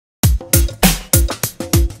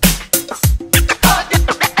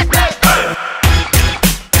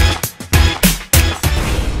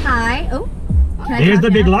There's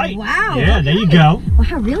the big light. Wow. Yeah, okay. there you go.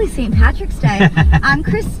 Wow, really St. Patrick's Day. I'm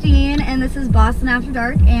Christine, and this is Boston After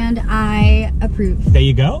Dark, and I approve. There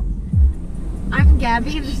you go. I'm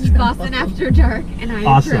Gabby, and this is Boston After Dark, and I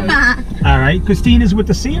Awesome. approve. All right. Christine is with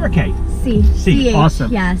the C or a K? C. C. CH,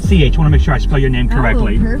 Awesome. yes. CH. Want to make sure I spell your name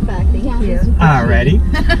correctly. Oh, perfect. Thank you.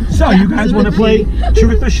 Alrighty. So you guys want to play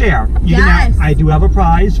Truth or Share? Yes. I do have a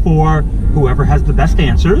prize for whoever has the best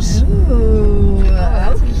answers. Ooh,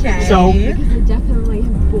 okay. So- Because I definitely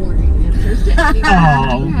have boring answers to anyone.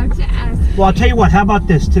 Oh. You have to ask. Well, I'll tell you what. How about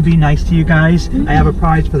this? To be nice to you guys, I have a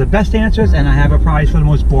prize for the best answers, and I have a prize for the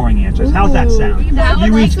most boring answers. How's that sound? That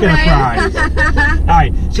You would each like get a prize. All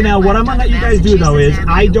right. So now, what I'm gonna let you guys do though is,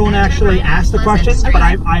 I don't actually ask the questions, but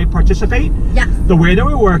I participate. Yes. The way that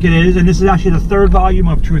we work it is, and this is actually the third volume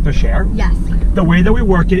of Truth or Share. Yes. The way that we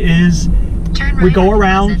work it is, we go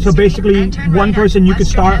around, so basically one person, you can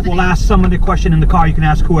start, will ask someone the question in the car, you can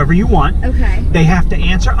ask whoever you want. Okay. They have to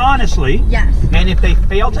answer honestly. Yes. And if they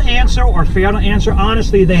fail to answer or fail to answer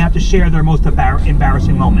honestly, they have to share their most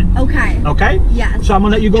embarrassing moment. Okay. Okay? Yes. So I'm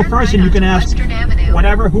gonna let you go first, and you can ask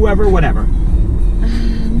whatever, whoever, whatever.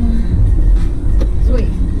 Sweet.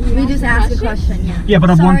 We just asked a question, yeah. Yeah, but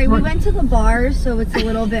I'm sorry, we went to the bar, so it's a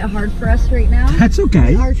little bit hard for us right now. That's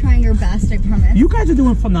okay. We are trying our best, I promise. You guys are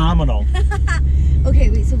doing phenomenal. Okay,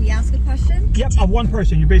 wait, so we ask a question? Yep, of one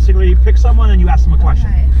person. You basically pick someone and you ask them a question.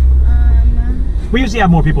 Okay. We usually have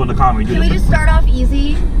more people in the car when we do Can we this. just start off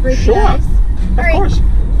easy? Break the Sure. ice? Of All right. course.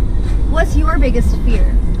 What's your biggest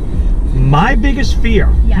fear? My biggest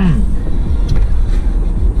fear. Yes.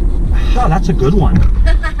 Oh, that's a good one.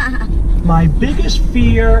 My biggest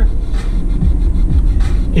fear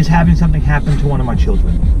is having something happen to one of my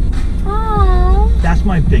children. Oh, That's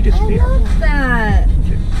my biggest I fear. love that.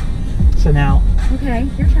 So now Okay,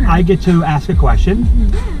 your turn. I get to ask a question.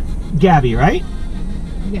 Gabby, right?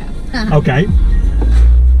 Yeah. Okay.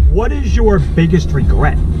 What is your biggest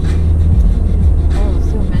regret? Oh,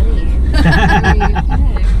 so many.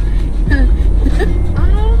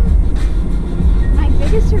 My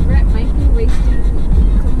biggest regret might be wasting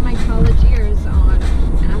some of my college years on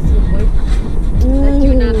asshole boyfriends that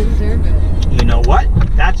do not deserve it. You know what?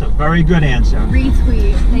 That's a very good answer.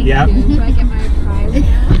 Retweet. Thank Yep. you. Do I get my prize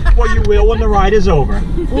now? Well, you will when the ride is over.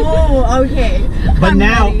 Oh, okay. But I'm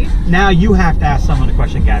now, ready. now you have to ask someone a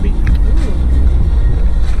question, Gabby.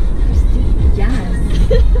 Christine. Yes.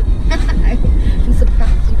 I'm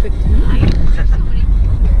surprised you picked me. There's so many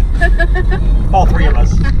people here. All three of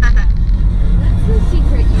us. What's the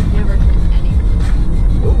secret you've never told anyone?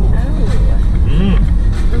 Ooh. Oh. Mm.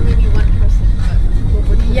 Or maybe one person, but what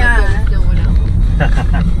would you Yeah. do with no one else?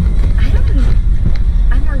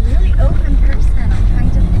 I'm a really open person. I'm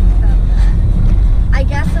trying to think about that. I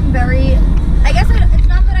guess it's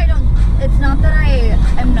not that I don't, it's not that I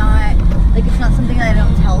am not, like, it's not something that I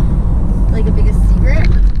don't tell, like, a biggest secret,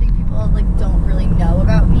 but something people, like, don't really know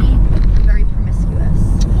about me. I'm very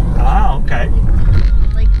promiscuous. Ah, okay.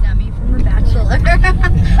 Like Demi from The Bachelor.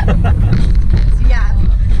 So yeah,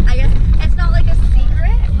 I guess it's not like a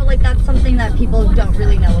secret, but like that's something that people don't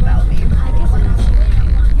really know about me. I guess it is.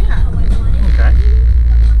 Yeah. Okay.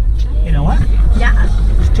 You know what? Yeah.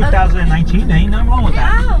 It's 2019. There ain't nothing wrong with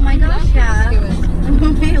that. Oh my gosh, yeah.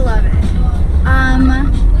 We love it.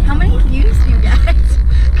 How many views do you get?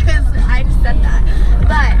 Because I just said that.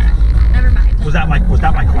 But never mind. Was that my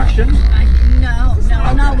question? No,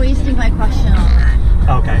 I'm not wasting my question on that.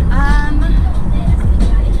 Okay.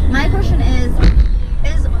 My question is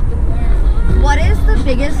what is the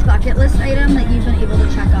biggest bucket list item that you've been able to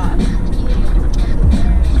check off?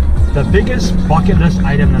 The biggest bucket list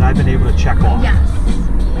item that I've been able to check off. Yes.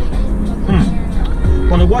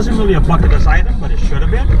 Well, it wasn't really a bucket list item, but it should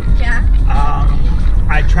have been. Yeah.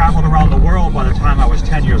 I traveled around the world by the time I was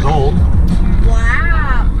 10 years old.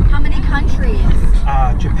 Wow. How many countries?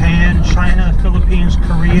 Japan, China, Philippines,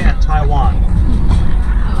 Korea, and Taiwan.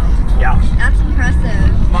 Yeah. That's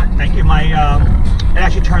impressive. Thank you. It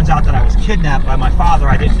actually turns out that I was kidnapped by my father.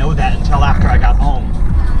 I didn't know that until after I got home.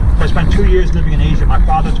 So I spent 2 years living in Asia. My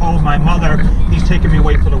father told my mother he's taking me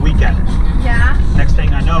away for the weekend. Yeah. Next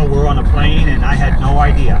thing I know, we're on a plane, and I had no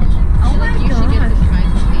idea. Oh my You should get the god. prize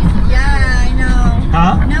at the end. Yeah, I know.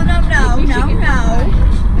 Huh? No.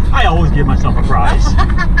 I always give myself a prize.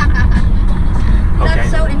 Okay.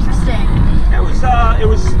 That's so interesting. It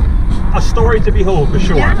was a story to behold for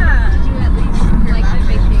sure. Yeah. Did you at least like the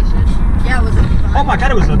vacation? Yeah, was it fun? Oh my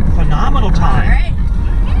god, it was a phenomenal time.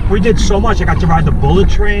 Alright. We did so much. I got to ride the bullet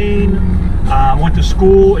train. Went to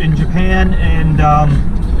school in Japan, and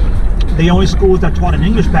the only schools that taught in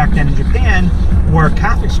English back then in Japan were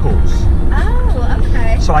Catholic schools. Oh,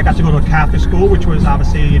 okay. So I got to go to a Catholic school, which was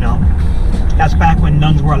obviously, you know, That's back when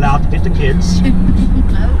nuns were allowed to hit the kids.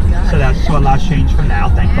 Oh God. So a lot's changed from now,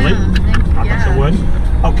 thankfully. Knock on some wood.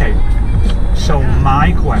 Okay. So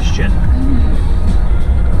my question,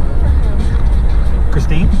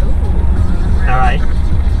 Christine. All right.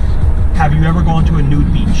 Have you ever gone to a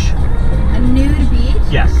nude beach? A nude beach?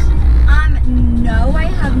 Yes. No, I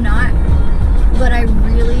have not, but I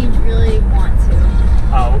really, really want to.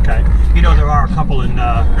 Oh, okay. You know, there are a couple in New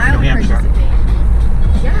Hampshire. Participate.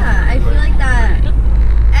 Yeah, I feel like that.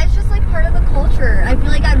 It's just like part of the culture. I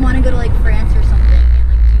feel like I'd want to go to like France or something and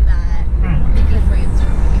like do that. Because France.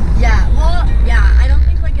 Yeah, well, yeah. I don't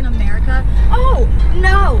think like in America. Oh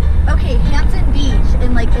no. Okay, Hampton Beach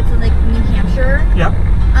in like it's in like New Hampshire. Yep.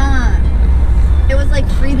 It was like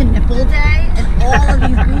free the nipple day, and all of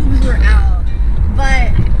these boobs were out.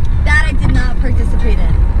 But that I did not participate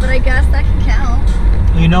in. But I guess that can count.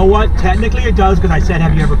 You know what? Technically it does, because I said,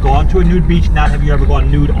 have you ever gone to a nude beach? Not have you ever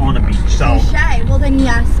gone nude on a beach. So. Touché. Well then,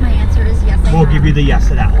 yes. My answer is yes. We'll give you the yes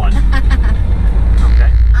to that one.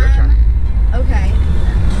 Okay. Your turn. Okay.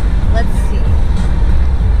 Let's see.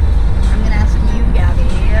 I'm gonna ask you, Gabby.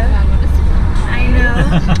 I know.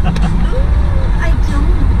 Ooh, I don't.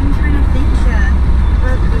 I'm trying to think.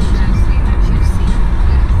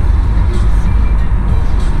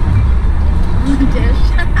 Dish.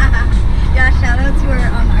 Yeah, shout out to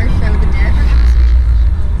our show, The Dish.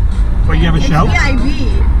 Well, you have a show? PIV.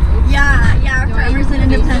 Yeah, for Emerson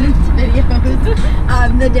Independence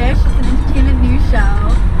videos. The Dish is an entertainment news show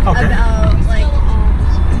about like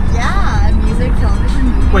music, television,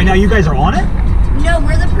 movies. Wait, now you guys are on it? No,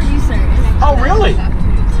 we're the producers. Oh, really?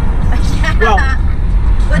 Well,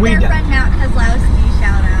 with their friend Matt Kozlowski,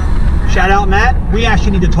 shout out. Shout out, Matt. We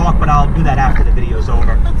actually need to talk, but I'll do that after the video's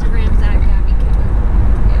over.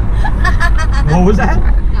 What was that?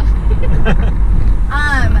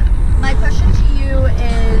 My question to you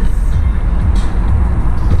is,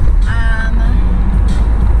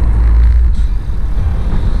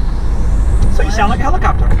 so you sound like a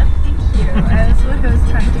helicopter. Thank you. That's what I was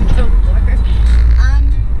trying to go for.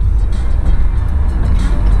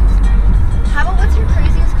 How about what's your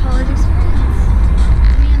craziest college experience?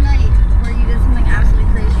 Give me a night where you did something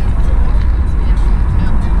absolutely crazy.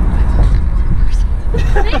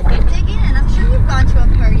 Dig in. I'm sure you've gone to a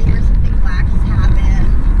party where something whack has happened.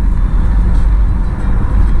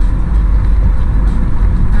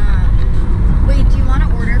 Wait, do you want to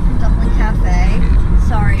order from Dumpling Cafe?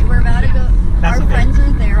 Sorry, we're about to go. That's Our okay. friends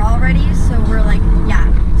are there already, so we're like,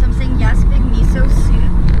 yeah. So I'm saying yes, big miso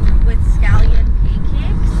soup with scallion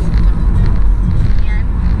pancakes.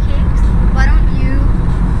 Pancakes. Why don't you?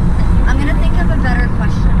 I'm gonna think of a better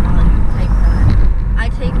question while you type that. I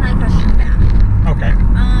take my question back. Okay.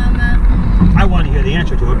 I want to hear the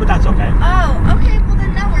answer to it, but that's okay. Oh, okay. Well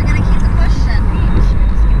then, no, we're gonna keep the question.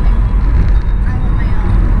 I want my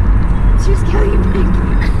own. Choose scallion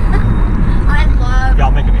pancakes. I love.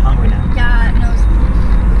 Y'all making me hungry now. Yeah, no.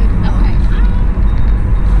 Okay.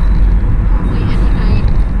 Probably any night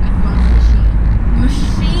I'd want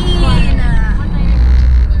Machine. One night in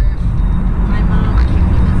particular, my mom came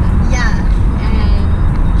to visit. Yeah. And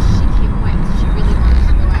she came away. She really wanted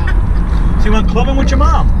to go out. So you went clubbing with your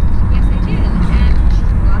mom? Yes, I did. And she's a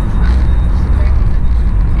lot of fun. She's very fun.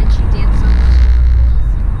 And she danced on the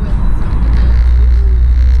with some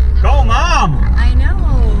people. Go, Mom! I know.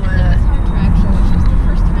 It was our drag show, which was the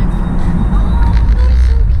first time for her. That's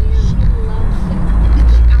so cute. She loved it.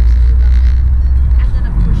 She absolutely loved it. And then,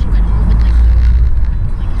 of course, she went home and like had a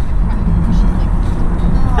cry because she's like,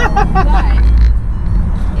 but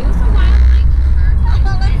it was a wild night for her.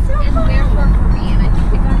 That's so And fun. therefore for me, and I think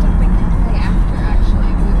we got Dumpling Cafe after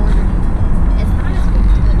actually. We ordered. It's not as good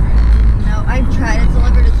delivered. No, I've tried it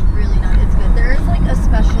delivered. It's really not. It's good. There is like a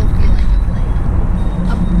special feeling of like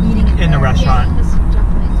eating it In the there. restaurant. Yeah, this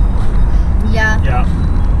Dumpling. Yeah. Yeah.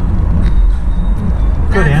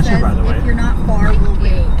 Good Matt answer, says, by the way. If you're not far, we'll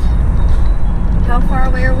wait. How far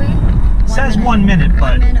away are we? It says 1 minute,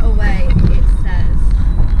 but 1 minute away, it says.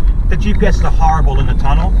 the GPS is horrible in the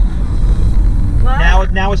tunnel.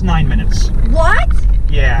 What? Now it's 9 minutes. What?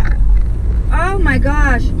 Yeah. Oh my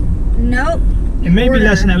gosh. Nope. It may be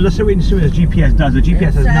less than that. Let's see what the GPS does. The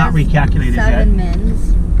GPS has not recalculated yet. 7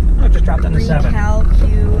 mins. Oh, just dropped down to 7.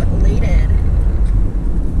 Recalculated.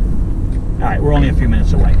 All right, we're only a few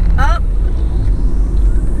minutes away. Oh.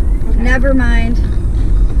 Never mind.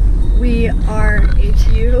 We are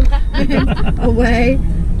HU away.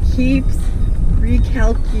 Keeps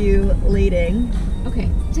recalculating. Okay,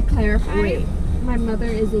 to clarify, Wait. my mother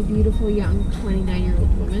is a beautiful young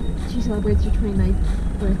 29-year-old woman. She celebrates her 29th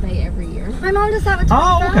birthday every year. My mom just have a 25.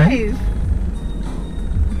 Oh, okay.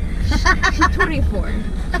 She's 24.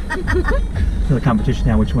 So the competition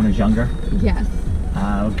now, which one is younger? Yes.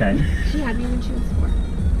 Okay. She had me when she was 4.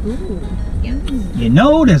 Ooh. Yes. You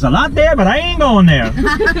know, there's a lot there, but I ain't going there.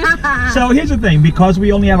 So here's the thing, because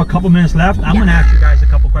we only have a couple minutes left, I'm going to ask you guys a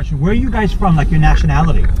couple questions. Where are you guys from, like your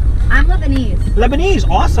nationality? I'm Lebanese. Lebanese,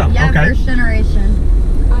 awesome. Yeah, okay. first generation.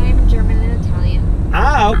 I'm German and Italian.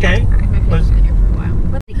 Ah, okay. My family's been here for a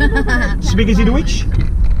while. Speak Sie Deutsch?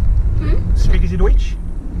 Hmm? Speak Sie Deutsch?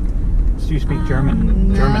 Do you speak German?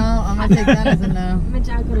 No, German. I'm gonna take that as a no. Mein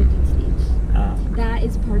Dad got a Dienstlied. That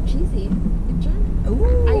is Parcheesi in German.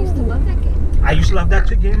 Ooh. I used to love that game. I used to love that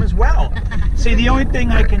game as well. See, the only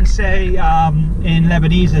thing I can say in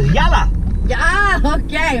Lebanese is Yalla. Yeah,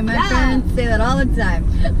 okay. My Yeah. parents say that all the time.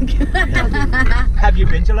 Have you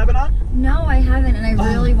been to Lebanon? No, I haven't, and I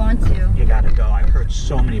really want to. You gotta go. I've heard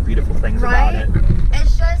so many beautiful things Right? about it.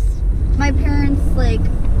 It's just my parents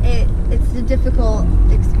it's a difficult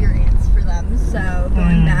experience for them, so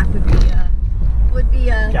going back would be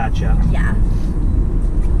a Gotcha. yeah.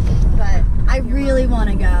 But I really want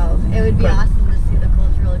to go. It would be Good. awesome to see the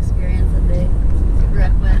cultural experience that they grew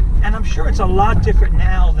up with. And I'm sure it's a lot different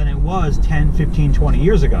now than it was 10, 15, 20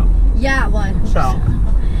 years ago. Yeah, one. So,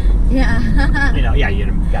 Yeah. you know, yeah, you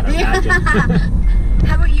gotta imagine.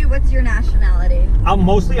 How about you? What's your nationality? I'm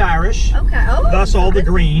mostly Irish, Okay. Oh. thus all the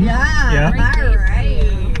green. Yeah. Yeah. All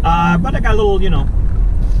right. But I got a little, you know,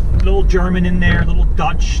 little German in there, little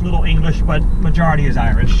Dutch, little English, but majority is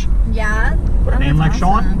Irish. Yeah. With a name like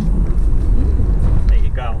Sean? There you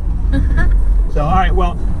go. So, all right,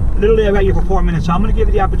 well, literally I got you for 4 minutes, so I'm going to give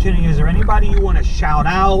you the opportunity. Is there anybody you want to shout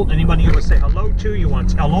out, anybody you want to say hello to, you want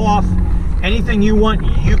to tell off, anything you want,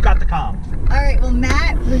 you've got the calm. All right. Well,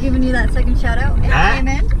 Matt, we're giving you that second shout out. And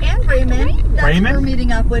Matt? Raymond. And Raymond. That's Raymond? who we're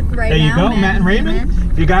meeting up with right There you now. go, Matt and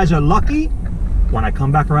Raymond. If you guys are lucky, when I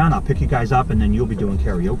come back around, I'll pick you guys up, and then you'll be doing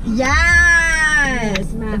karaoke.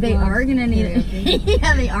 Yes. Matt They loves are gonna need it. karaoke.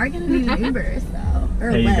 Yeah, they are gonna need an Uber. So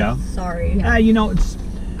or There you Lyft, go. Sorry. You know, it's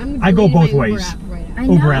I'm I go deleting both my ways. Uber app right now. I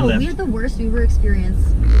Uber and know. Lyft. We had the worst Uber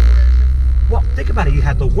experience. well, think about it. You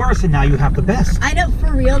had the worst, and now you have the best. I know,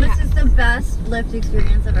 for real. This is the best Lyft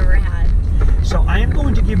experience I've ever had. So I am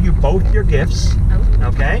going to give you both your gifts. Oh,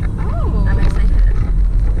 Okay? Oh. I'm excited.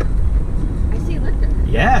 I see liquor.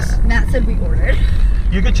 Yes. Matt said we ordered.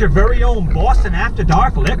 You get your very own Boston After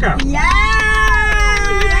Dark liquor.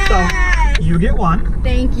 Yes! So you get one,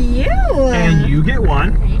 Thank you. and you get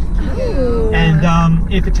one. Thank Ooh.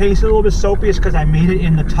 And if it tastes a little bit soapy, it's because I made it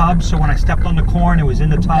in the tub. So when I stepped on the corn, it was in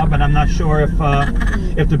the tub, and I'm not sure if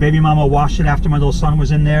the baby mama washed it after my little son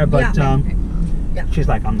was in there. But Yeah. she's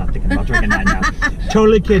like, I'm not thinking about drinking that now.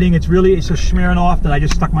 Totally kidding. It's a Smirnoff that I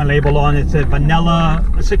just stuck my label on. It's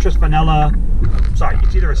a citrus vanilla. Sorry,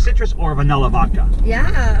 it's either a citrus or a vanilla vodka.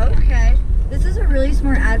 Yeah, okay. This is a really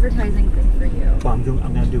smart advertising thing for you. Well, I'm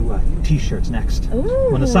gonna do t-shirts next. Ooh,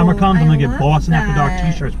 When the summer comes, I'm gonna get love Boston After Dark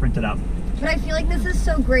that. t-shirts printed up. But I feel like this is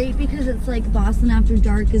so great because it's like Boston After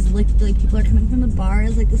Dark is like people are coming from the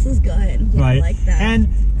bars. Like, this is good. Yeah, I Right. like that. And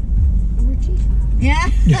Oh, geez. yeah.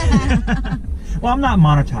 well, I'm not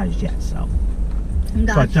monetized yet, so.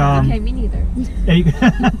 Gotcha. But Okay, me neither. there you,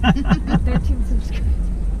 13 subscribers.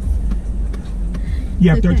 you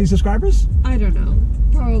have Okay. 13 subscribers. I don't know.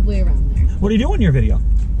 Probably around there. What are you doing in your video?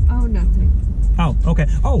 Oh, nothing. Oh, okay.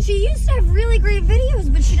 Oh, She used to have really great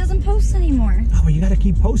videos, but she doesn't post anymore. well, you got to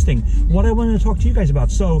keep posting. What I wanted to talk to you guys about.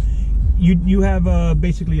 So, you have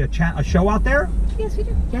basically a show out there. Yes, we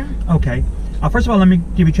do. Yeah. Okay. First of all, let me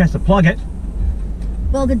give you a chance to plug it.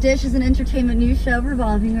 Well, The Dish is an entertainment news show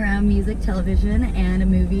revolving around music, television, and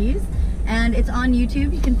movies. And it's on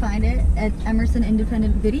YouTube. You can find it at Emerson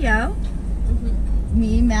Independent Video.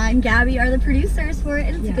 Me, Matt, and Gabby are the producers for it,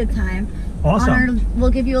 and it's a good time. Awesome. We'll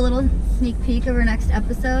give you a little sneak peek of our next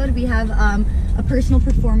episode. We have a personal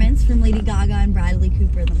performance from Lady Gaga and Bradley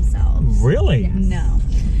Cooper themselves. Really? No.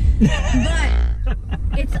 But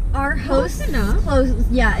it's our host. Close enough. Close.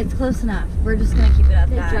 Yeah, it's close enough. We're just gonna keep it at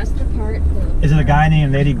They that. dressed the part. Is it a guy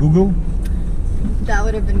named Lady Gugu? That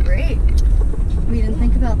would have been great. We didn't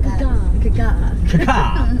think about that. Gaga.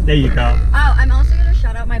 Chaka. There you go. Oh, I'm also gonna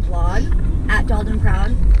shout out my blog at Dolled and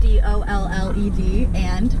Proud, DOLLED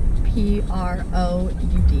and PROUD.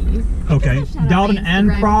 Okay. Shout out Dolled my and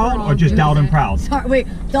Instagram Proud, for or all just doing Dolled and it. Proud? Sorry, wait,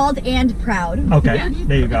 Dolled and Proud. Okay.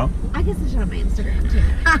 There you go. I guess I should have my Instagram too.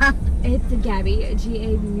 It's Gabby,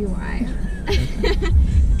 Gabby.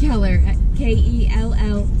 Keller,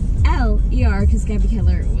 KELLLER, because Gabby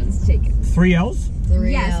Keller was taken. 3 L's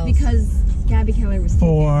Yes, because Gabby Keller was taken.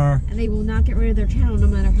 for. And they will not get rid of their channel no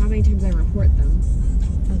matter how many times I report them.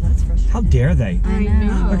 Oh, that's frustrating. How dare they? I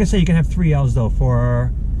know. Like I say, you can have 3 L's though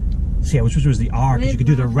for See, I wish it was the R because you could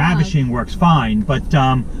do the With ravishing works fine, but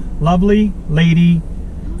lovely lady,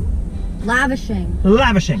 Lavishing.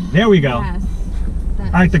 lavishing. There we go. Yes.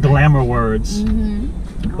 I like the glamour words.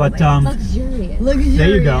 But Luxurious. Luxurious.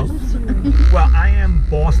 there you go. Well, I am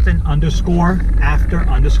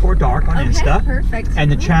Boston_after_dark on Okay, Insta, perfect.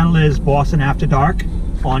 and the channel is Boston After Dark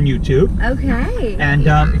on YouTube. Okay. And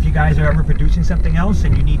if you guys are ever producing something else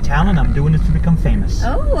and you need talent, I'm doing this to become famous.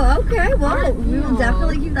 Oh, okay. Well, we will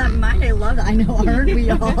definitely keep that in mind. I love that. I know, aren't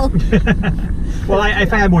we all? Well,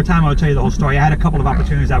 if I had more time, I would tell you the whole story. I had a couple of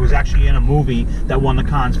opportunities. I was actually in a movie that won the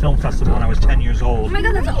Cannes Film Festival when I was 10 years Oh old. my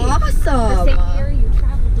god, that's The awesome. same year you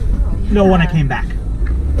traveled the world. No, when I came back.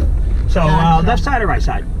 So, Gotcha. left side or right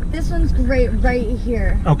side? This one's great right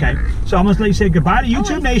here. Okay. So I'm going to let you say goodbye to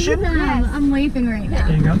YouTube I see Nation. them. I'm waving right now.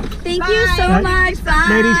 There you go. Thank you so Bye. much. Bye.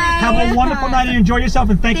 Ladies, have a wonderful night and enjoy yourself.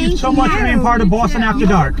 And thank you Thank so much for being you. part of You Boston too. After You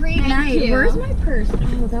have a Dark. great Thank night. you. Where's my purse?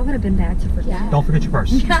 Oh, that would have been bad to forget. Yeah. Don't forget your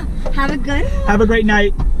purse. Yeah. Have a good one. Have a great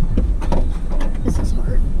night. This is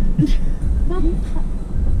hard.